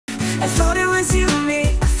I thought it was you and me.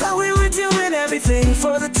 I thought we were doing everything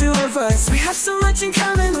for the two of us. We have so much in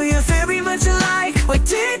common, we are very much alike. Why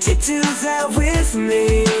did you do that with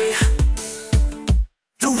me?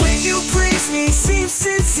 The way you praise me seems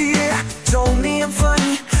sincere. Told me I'm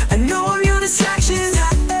funny, I know I'm your distraction.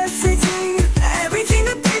 Not everything, everything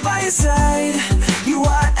to be by your side. You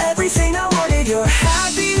are everything I wanted, your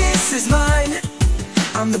happiness is mine.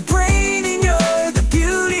 I'm the brain and you're the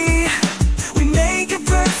beauty. We make a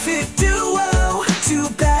perfect duo. Too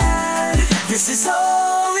bad this is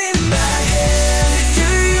all in my head. Do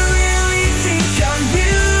you really think I'm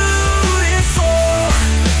beautiful?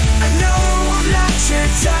 I know I'm not your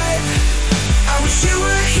type. I wish you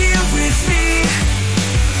were here with me,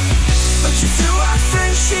 but you threw our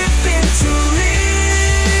friendship into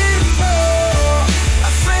limbo.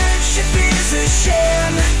 Our friendship is a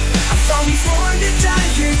sham. I thought we formed a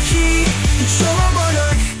hierarchy. Control our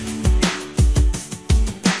monarch.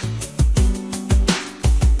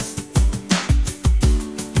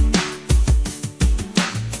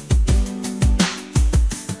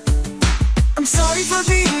 I'm sorry for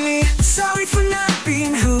being me. Sorry for not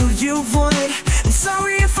being who you wanted. I'm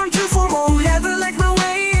sorry if I'm too formal. Never liked my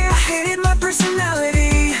way. I hated my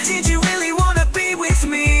personality. Did you really wanna be with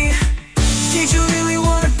me? Did you really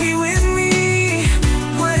wanna be with me?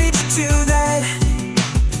 Why did you do that?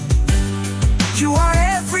 You are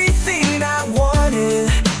everything I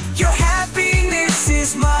wanted. Your happiness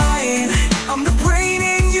is mine. I'm the brain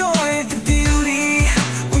and you're the beauty.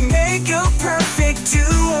 We make a perfect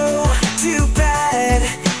duo. Too bad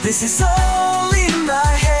this is all in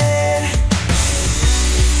my head.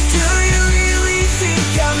 Do you really think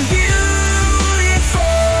I'm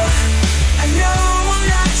beautiful? I know I'm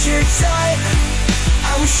not your type.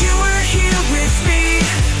 I wish you were here with me,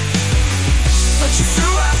 but you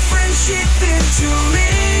threw our friendship into